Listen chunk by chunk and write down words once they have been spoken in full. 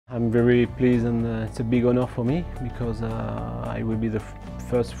I'm very pleased, and it's a big honor for me because I will be the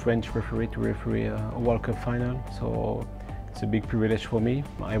first French referee to referee a World Cup final, so it's a big privilege for me.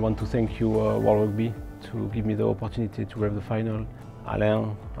 I want to thank you, World Rugby, to give me the opportunity to ref the final.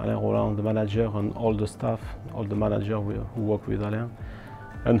 Alain Roland, the manager, and all the staff, all the managers who work with Alain,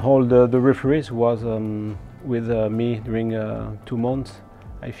 and all the referees who was with me during 2 months.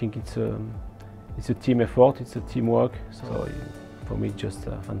 I think it's a team effort, it's a teamwork, so for me it's just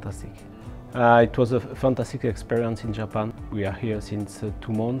fantastic. It was a fantastic experience in Japan. We are here since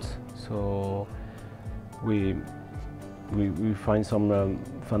 2 months, so we find some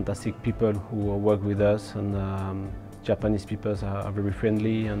fantastic people who work with us, and Japanese people are very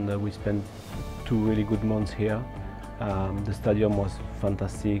friendly, and we spent 2 really good months here. The stadium was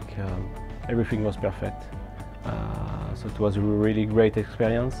fantastic, everything was perfect. So it was a really great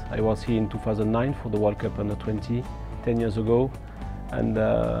experience. I was here in 2009 for the World Cup under 20, 10 years ago, and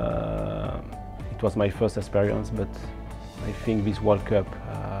it was my first experience, but I think this World Cup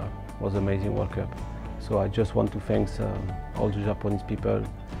was an amazing World Cup. So I just want to thank all the Japanese people,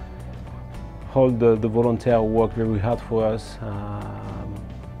 all the volunteers who worked very hard for us.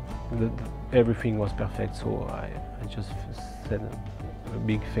 Everything was perfect, so I just said a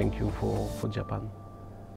big thank you for Japan.